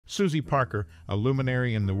Suzy Parker, a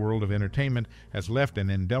luminary in the world of entertainment, has left an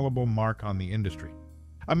indelible mark on the industry.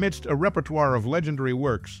 Amidst a repertoire of legendary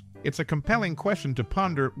works, it's a compelling question to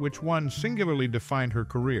ponder which one singularly defined her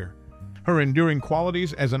career. Her enduring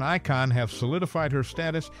qualities as an icon have solidified her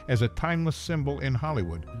status as a timeless symbol in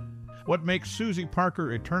Hollywood. What makes Suzy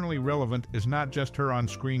Parker eternally relevant is not just her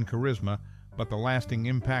on-screen charisma, but the lasting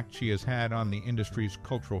impact she has had on the industry's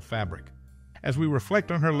cultural fabric. As we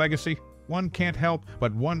reflect on her legacy, one can't help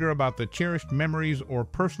but wonder about the cherished memories or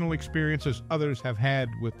personal experiences others have had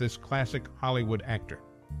with this classic Hollywood actor.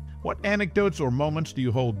 What anecdotes or moments do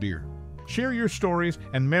you hold dear? Share your stories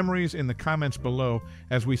and memories in the comments below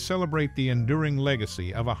as we celebrate the enduring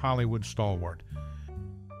legacy of a Hollywood stalwart.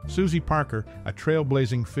 Suzy Parker, a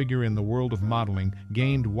trailblazing figure in the world of modeling,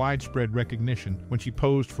 gained widespread recognition when she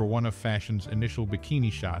posed for one of fashion's initial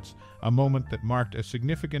bikini shots, a moment that marked a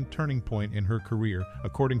significant turning point in her career,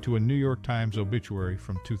 according to a New York Times obituary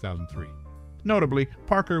from 2003. Notably,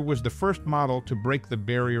 Parker was the first model to break the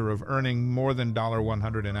barrier of earning more than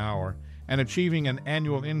 $100 an hour and achieving an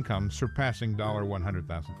annual income surpassing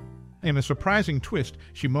 $100,000. In a surprising twist,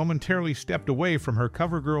 she momentarily stepped away from her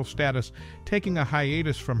cover girl status, taking a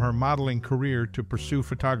hiatus from her modeling career to pursue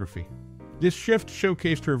photography. This shift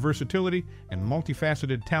showcased her versatility and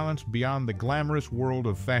multifaceted talents beyond the glamorous world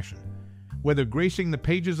of fashion. Whether gracing the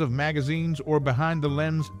pages of magazines or behind the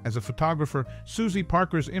lens as a photographer, Suzy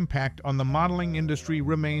Parker's impact on the modeling industry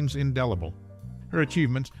remains indelible. Her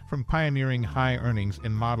achievements, from pioneering high earnings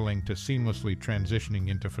in modeling to seamlessly transitioning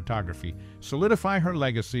into photography, solidify her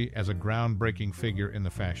legacy as a groundbreaking figure in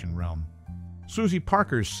the fashion realm. Suzy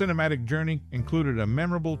Parker's cinematic journey included a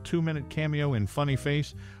memorable 2-minute cameo in Funny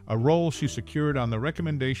Face, a role she secured on the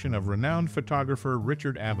recommendation of renowned photographer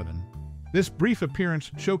Richard Avedon. This brief appearance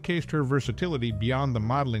showcased her versatility beyond the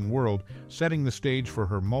modeling world, setting the stage for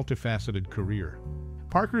her multifaceted career.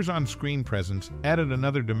 Parker's on-screen presence added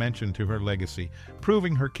another dimension to her legacy,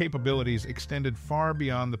 proving her capabilities extended far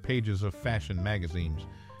beyond the pages of fashion magazines.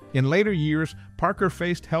 In later years, Parker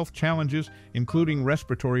faced health challenges, including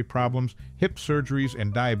respiratory problems, hip surgeries,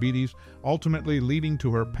 and diabetes, ultimately leading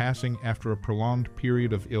to her passing after a prolonged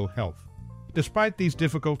period of ill health. Despite these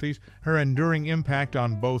difficulties, her enduring impact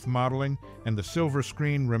on both modeling and the silver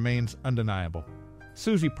screen remains undeniable.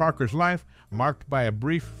 Suzy Parker's life, marked by a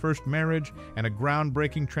brief first marriage and a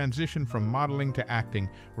groundbreaking transition from modeling to acting,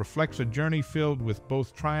 reflects a journey filled with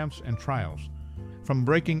both triumphs and trials. From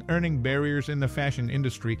breaking earning barriers in the fashion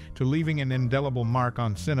industry to leaving an indelible mark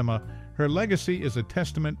on cinema, her legacy is a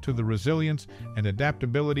testament to the resilience and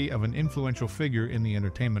adaptability of an influential figure in the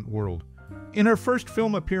entertainment world. In her first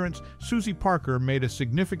film appearance, Suzy Parker made a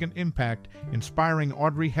significant impact, inspiring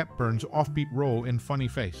Audrey Hepburn's offbeat role in Funny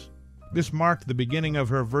Face. This marked the beginning of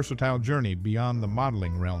her versatile journey beyond the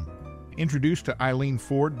modeling realm. Introduced to Eileen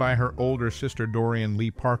Ford by her older sister Dorian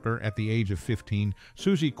Lee Parker at the age of 15,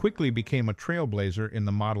 Suzy quickly became a trailblazer in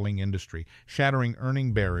the modeling industry, shattering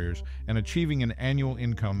earning barriers and achieving an annual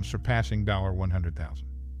income surpassing $100,000.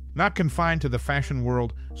 Not confined to the fashion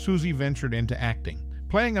world, Suzy ventured into acting,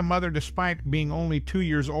 playing a mother despite being only 2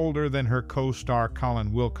 years older than her co-star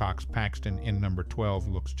Colin Wilcox Paxton in number 12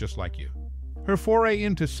 Looks Just Like You. Her foray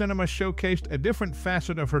into cinema showcased a different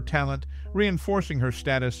facet of her talent, reinforcing her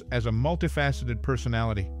status as a multifaceted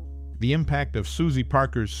personality. The impact of Suzy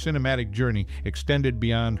Parker's cinematic journey extended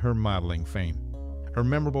beyond her modeling fame. Her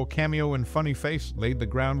memorable cameo in Funny Face laid the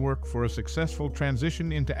groundwork for a successful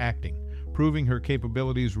transition into acting, proving her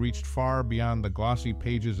capabilities reached far beyond the glossy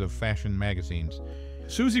pages of fashion magazines.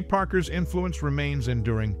 Suzy Parker's influence remains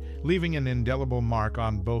enduring, leaving an indelible mark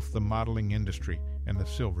on both the modeling industry and the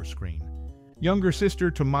silver screen. Younger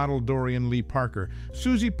sister to model Dorian Lee Parker,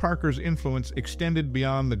 Suzy Parker's influence extended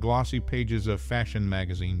beyond the glossy pages of fashion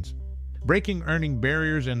magazines. Breaking earning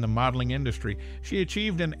barriers in the modeling industry, she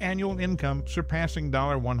achieved an annual income surpassing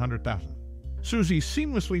 $100,000. Suzy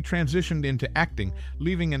seamlessly transitioned into acting,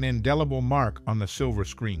 leaving an indelible mark on the silver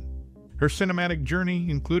screen. Her cinematic journey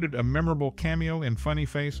included a memorable cameo in Funny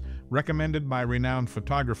Face, recommended by renowned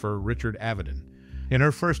photographer Richard Avedon. In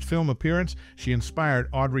her first film appearance, she inspired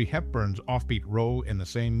Audrey Hepburn's offbeat role in the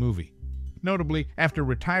same movie. Notably, after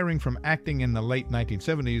retiring from acting in the late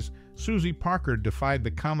 1970s, Suzy Parker defied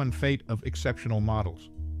the common fate of exceptional models.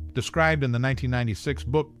 Described in the 1996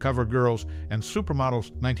 book Cover Girls and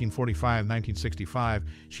Supermodels 1945-1965,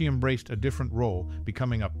 she embraced a different role,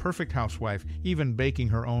 becoming a perfect housewife, even baking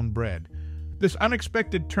her own bread. This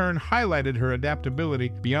unexpected turn highlighted her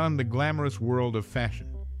adaptability beyond the glamorous world of fashion.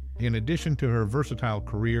 In addition to her versatile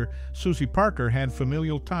career, Suzy Parker had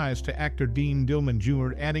familial ties to actor Dean Dillman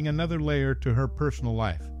Jr., adding another layer to her personal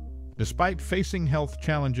life. Despite facing health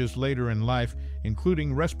challenges later in life,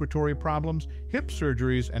 including respiratory problems, hip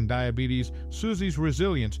surgeries, and diabetes, Suzy's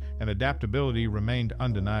resilience and adaptability remained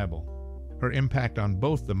undeniable. Her impact on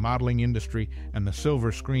both the modeling industry and the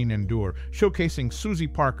silver screen endure, showcasing Suzy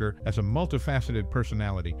Parker as a multifaceted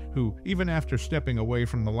personality who, even after stepping away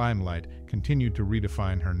from the limelight, continued to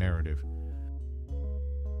redefine her narrative.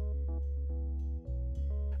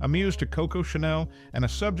 A muse to Coco Chanel and a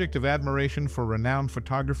subject of admiration for renowned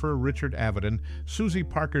photographer Richard Avedon, Suzy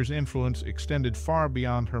Parker's influence extended far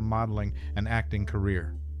beyond her modeling and acting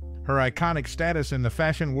career. Her iconic status in the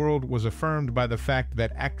fashion world was affirmed by the fact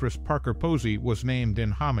that actress Parker Posey was named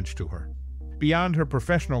in homage to her. Beyond her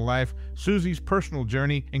professional life, Suzy's personal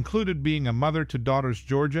journey included being a mother to daughters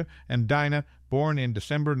Georgia and Dinah, born in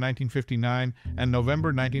December 1959 and November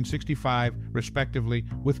 1965, respectively,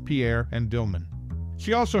 with Pierre and Dillman.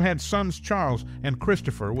 She also had sons Charles and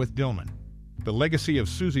Christopher with Dillman. The legacy of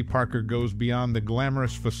Suzy Parker goes beyond the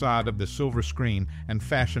glamorous facade of the silver screen and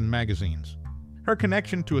fashion magazines. Her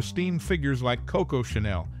connection to esteemed figures like Coco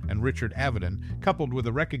Chanel and Richard Avedon, coupled with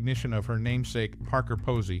a recognition of her namesake Parker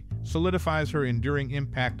Posey, solidifies her enduring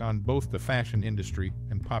impact on both the fashion industry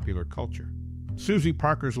and popular culture. Suzy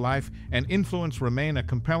Parker's life and influence remain a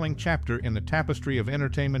compelling chapter in the tapestry of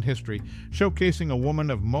entertainment history, showcasing a woman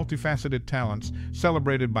of multifaceted talents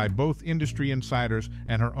celebrated by both industry insiders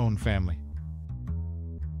and her own family.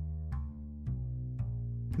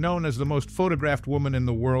 Known as the most photographed woman in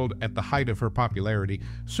the world at the height of her popularity,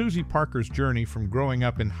 Suzy Parker's journey from growing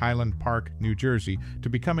up in Highland Park, New Jersey, to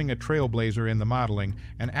becoming a trailblazer in the modeling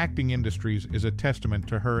and acting industries is a testament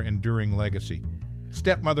to her enduring legacy.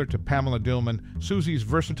 Stepmother to Pamela Dillman, Suzy's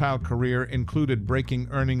versatile career included breaking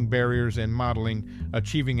earning barriers in modeling,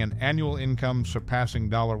 achieving an annual income surpassing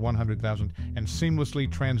 $100,000, and seamlessly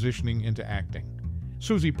transitioning into acting.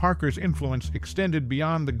 Suzy Parker's influence extended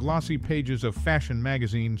beyond the glossy pages of fashion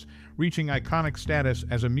magazines, reaching iconic status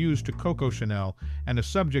as a muse to Coco Chanel and a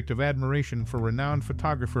subject of admiration for renowned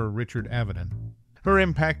photographer Richard Avedon. Her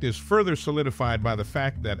impact is further solidified by the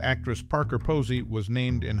fact that actress Parker Posey was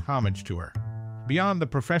named in homage to her. Beyond the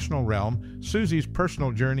professional realm, Suzy's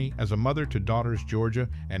personal journey as a mother to daughters Georgia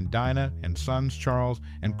and Dinah and sons Charles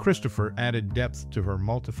and Christopher added depth to her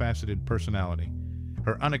multifaceted personality.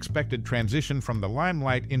 Her unexpected transition from the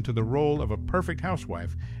limelight into the role of a perfect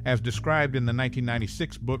housewife, as described in the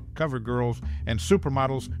 1996 book Cover Girls and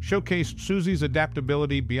Supermodels, showcased Suzy's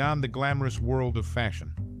adaptability beyond the glamorous world of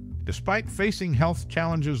fashion. Despite facing health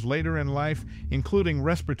challenges later in life, including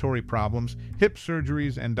respiratory problems, hip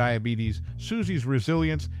surgeries, and diabetes, Suzy's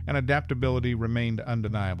resilience and adaptability remained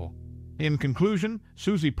undeniable. In conclusion,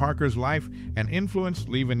 Suzy Parker's life and influence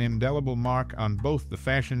leave an indelible mark on both the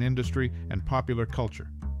fashion industry and popular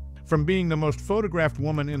culture. From being the most photographed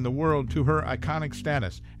woman in the world to her iconic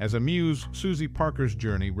status as a muse, Suzy Parker's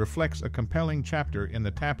journey reflects a compelling chapter in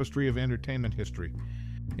the tapestry of entertainment history.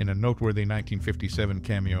 In a noteworthy 1957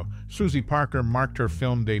 cameo, Suzy Parker marked her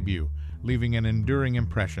film debut, leaving an enduring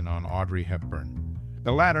impression on Audrey Hepburn.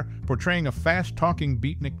 The latter, portraying a fast-talking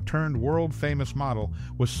beatnik-turned-world-famous model,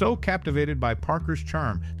 was so captivated by Parker's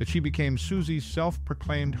charm that she became Suzy's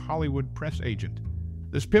self-proclaimed Hollywood press agent.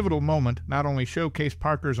 This pivotal moment not only showcased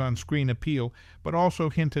Parker's on-screen appeal, but also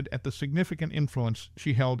hinted at the significant influence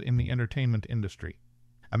she held in the entertainment industry.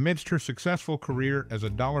 Amidst her successful career as a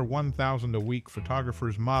 $1,000 a week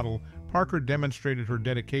photographer's model, Parker demonstrated her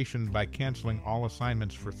dedication by canceling all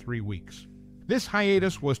assignments for 3 weeks. This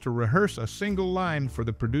hiatus was to rehearse a single line for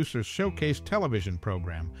the producer's Showcase television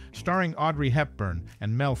program, starring Audrey Hepburn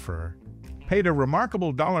and Mel Ferrer. Paid a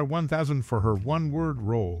remarkable $1,000 for her one-word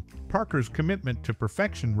role, Parker's commitment to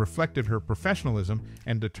perfection reflected her professionalism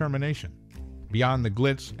and determination. Beyond the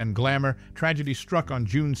glitz and glamour, tragedy struck on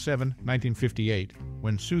June 7, 1958,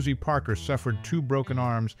 when Suzy Parker suffered 2 broken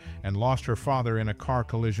arms and lost her father in a car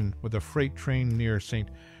collision with a freight train near St.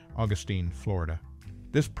 Augustine, Florida.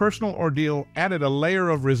 This personal ordeal added a layer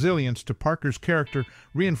of resilience to Parker's character,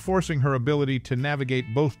 reinforcing her ability to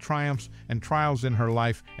navigate both triumphs and trials in her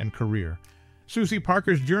life and career. Suzy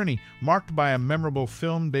Parker's journey, marked by a memorable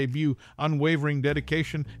film debut, unwavering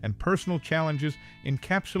dedication, and personal challenges,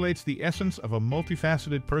 encapsulates the essence of a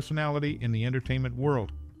multifaceted personality in the entertainment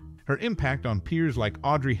world. Her impact on peers like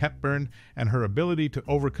Audrey Hepburn and her ability to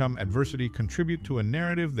overcome adversity contribute to a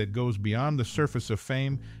narrative that goes beyond the surface of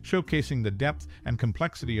fame, showcasing the depth and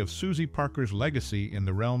complexity of Suzy Parker's legacy in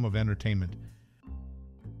the realm of entertainment.